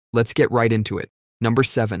Let's get right into it. Number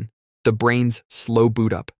 7. The brain's slow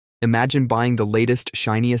boot up. Imagine buying the latest,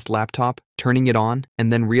 shiniest laptop, turning it on,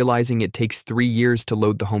 and then realizing it takes 3 years to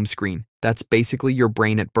load the home screen. That's basically your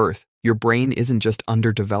brain at birth. Your brain isn't just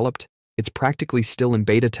underdeveloped, it's practically still in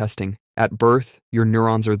beta testing. At birth, your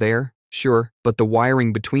neurons are there, sure, but the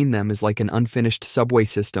wiring between them is like an unfinished subway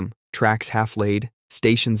system, tracks half-laid,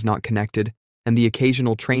 stations not connected, and the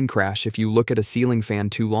occasional train crash if you look at a ceiling fan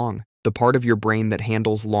too long. The part of your brain that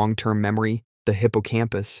handles long-term memory, the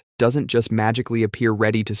hippocampus, doesn't just magically appear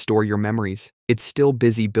ready to store your memories. It's still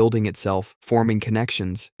busy building itself, forming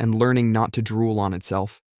connections, and learning not to drool on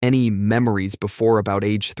itself. Any memories before about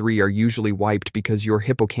age 3 are usually wiped because your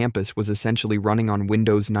hippocampus was essentially running on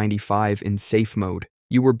Windows 95 in safe mode.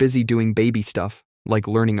 You were busy doing baby stuff, like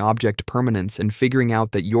learning object permanence and figuring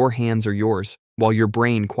out that your hands are yours, while your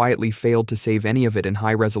brain quietly failed to save any of it in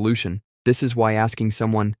high resolution. This is why asking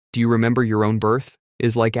someone, "Do you remember your own birth?"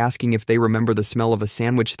 is like asking if they remember the smell of a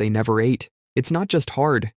sandwich they never ate. It's not just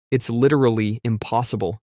hard, it's literally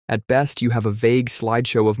impossible. At best, you have a vague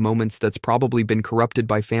slideshow of moments that's probably been corrupted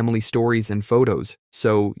by family stories and photos.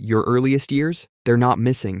 So, your earliest years? They're not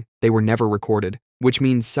missing, they were never recorded. Which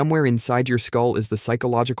means somewhere inside your skull is the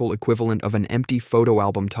psychological equivalent of an empty photo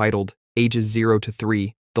album titled, Ages 0 to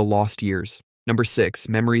 3, The Lost Years. Number 6,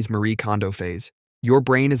 Memories Marie Kondo phase. Your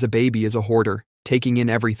brain as a baby is a hoarder, taking in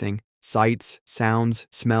everything. Sights, sounds,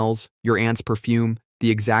 smells, your aunt's perfume,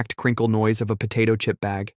 the exact crinkle noise of a potato chip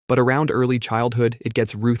bag. But around early childhood, it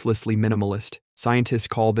gets ruthlessly minimalist. Scientists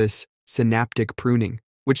call this synaptic pruning,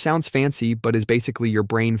 which sounds fancy but is basically your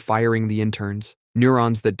brain firing the interns.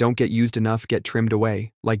 Neurons that don't get used enough get trimmed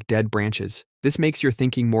away, like dead branches. This makes your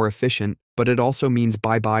thinking more efficient, but it also means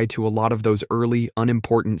bye-bye to a lot of those early,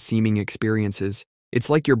 unimportant-seeming experiences. It's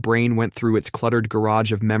like your brain went through its cluttered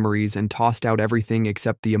garage of memories and tossed out everything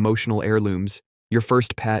except the emotional heirlooms. Your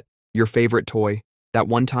first pet, your favorite toy, that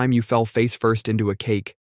one time you fell face first into a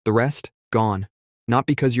cake. The rest? Gone. Not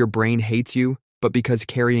because your brain hates you, but because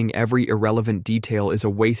carrying every irrelevant detail is a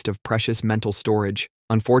waste of precious mental storage.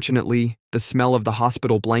 Unfortunately, the smell of the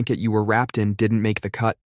hospital blanket you were wrapped in didn't make the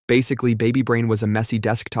cut. Basically, baby brain was a messy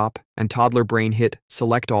desktop, and toddler brain hit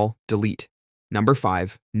select all, delete. Number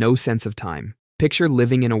 5, no sense of time. Picture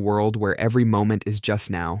living in a world where every moment is just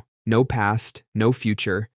now. No past, no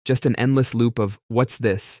future, just an endless loop of "what's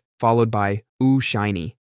this?" followed by "ooh,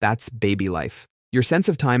 shiny." That's baby life. Your sense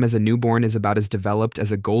of time as a newborn is about as developed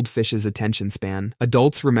as a goldfish's attention span.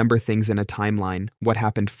 Adults remember things in a timeline, what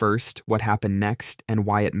happened first, what happened next, and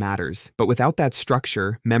why it matters. But without that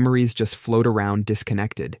structure, memories just float around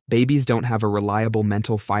disconnected. Babies don't have a reliable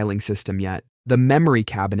mental filing system yet. The memory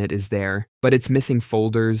cabinet is there, but it's missing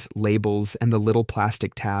folders, labels, and the little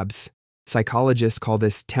plastic tabs. Psychologists call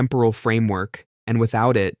this temporal framework, and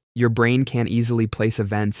without it, your brain can't easily place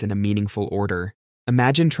events in a meaningful order.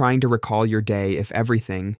 Imagine trying to recall your day if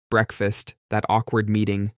everything, breakfast, that awkward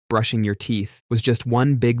meeting, brushing your teeth, was just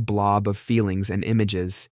one big blob of feelings and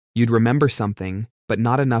images. You'd remember something, but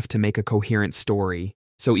not enough to make a coherent story.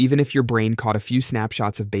 So even if your brain caught a few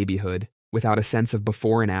snapshots of babyhood, without a sense of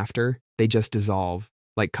before and after, they just dissolve,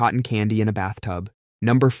 like cotton candy in a bathtub.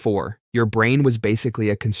 Number 4, your brain was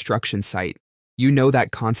basically a construction site. You know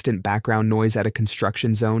that constant background noise at a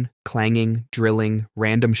construction zone? Clanging, drilling,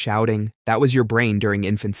 random shouting. That was your brain during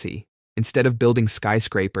infancy. Instead of building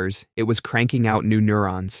skyscrapers, it was cranking out new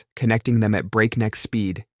neurons, connecting them at breakneck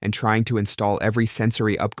speed, and trying to install every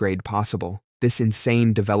sensory upgrade possible. This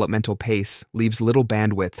insane developmental pace leaves little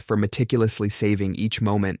bandwidth for meticulously saving each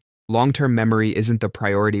moment. Long-term memory isn't the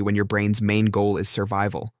priority when your brain's main goal is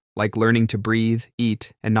survival, like learning to breathe,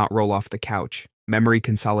 eat, and not roll off the couch. Memory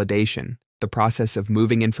consolidation, the process of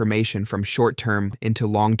moving information from short-term into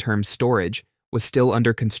long-term storage, was still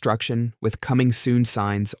under construction with coming soon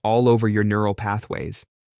signs all over your neural pathways.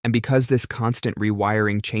 And because this constant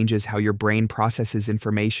rewiring changes how your brain processes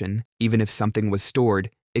information, even if something was stored,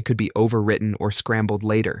 it could be overwritten or scrambled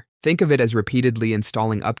later. Think of it as repeatedly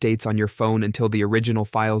installing updates on your phone until the original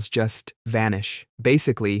files just vanish.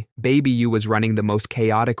 Basically, baby you was running the most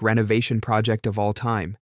chaotic renovation project of all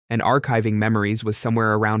time, and archiving memories was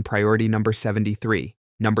somewhere around priority number 73.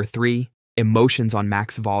 Number 3, emotions on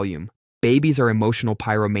max volume. Babies are emotional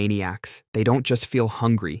pyromaniacs. They don't just feel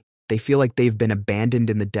hungry. They feel like they've been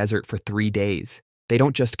abandoned in the desert for 3 days. They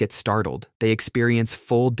don't just get startled. They experience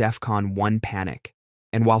full DEFCON 1 panic.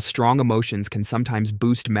 And while strong emotions can sometimes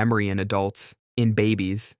boost memory in adults, in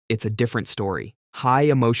babies, it's a different story. High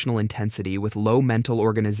emotional intensity with low mental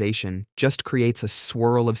organization just creates a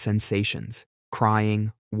swirl of sensations.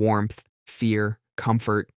 Crying, warmth, fear,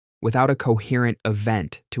 comfort, without a coherent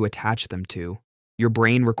event to attach them to. Your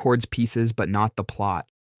brain records pieces but not the plot.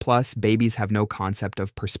 Plus, babies have no concept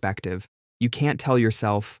of perspective. You can't tell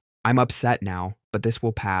yourself, I'm upset now, but this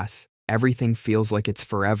will pass. Everything feels like it's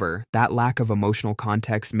forever. That lack of emotional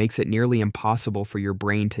context makes it nearly impossible for your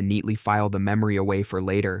brain to neatly file the memory away for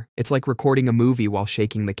later. It's like recording a movie while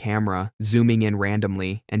shaking the camera, zooming in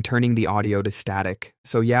randomly, and turning the audio to static.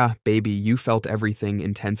 So yeah, baby, you felt everything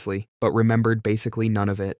intensely, but remembered basically none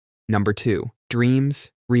of it. Number 2.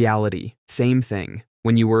 Dreams, reality. Same thing.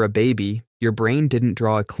 When you were a baby, your brain didn't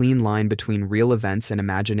draw a clean line between real events and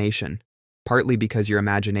imagination. Partly because your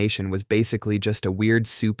imagination was basically just a weird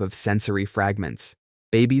soup of sensory fragments.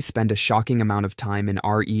 Babies spend a shocking amount of time in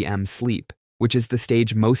REM sleep, which is the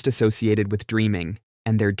stage most associated with dreaming.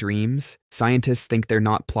 And their dreams? Scientists think they're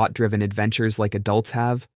not plot-driven adventures like adults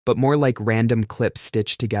have, but more like random clips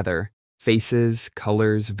stitched together. Faces,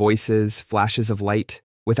 colors, voices, flashes of light.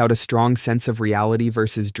 Without a strong sense of reality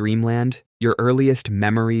versus dreamland, your earliest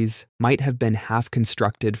memories might have been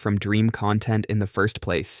half-constructed from dream content in the first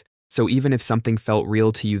place. So even if something felt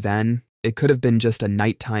real to you then, it could have been just a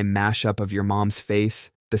nighttime mashup of your mom's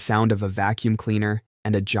face, the sound of a vacuum cleaner,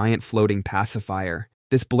 and a giant floating pacifier.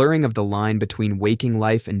 This blurring of the line between waking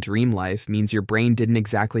life and dream life means your brain didn't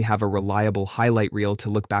exactly have a reliable highlight reel to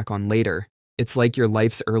look back on later. It's like your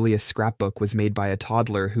life's earliest scrapbook was made by a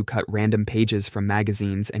toddler who cut random pages from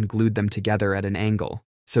magazines and glued them together at an angle.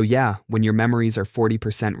 So yeah, when your memories are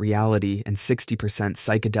 40% reality and 60%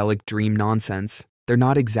 psychedelic dream nonsense, they're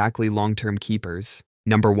not exactly long-term keepers.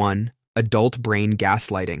 Number 1. Adult brain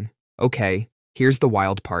gaslighting. Okay, here's the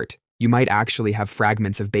wild part. You might actually have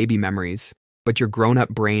fragments of baby memories, but your grown-up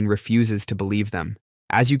brain refuses to believe them.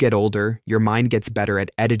 As you get older, your mind gets better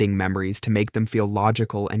at editing memories to make them feel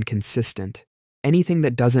logical and consistent. Anything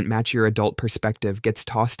that doesn't match your adult perspective gets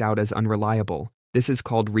tossed out as unreliable. This is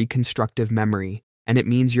called reconstructive memory, and it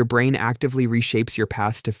means your brain actively reshapes your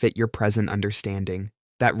past to fit your present understanding.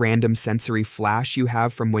 That random sensory flash you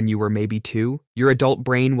have from when you were maybe 2, your adult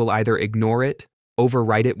brain will either ignore it,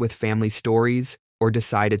 overwrite it with family stories, or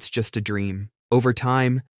decide it's just a dream. Over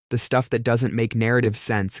time, the stuff that doesn't make narrative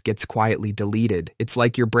sense gets quietly deleted. It's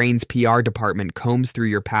like your brain's PR department combs through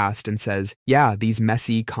your past and says, yeah, these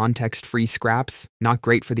messy, context-free scraps, not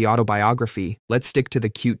great for the autobiography. Let's stick to the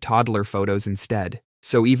cute toddler photos instead.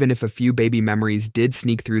 So even if a few baby memories did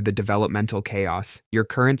sneak through the developmental chaos, your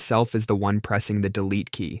current self is the one pressing the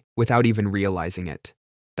delete key, without even realizing it.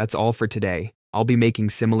 That's all for today. I'll be making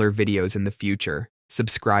similar videos in the future.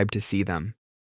 Subscribe to see them.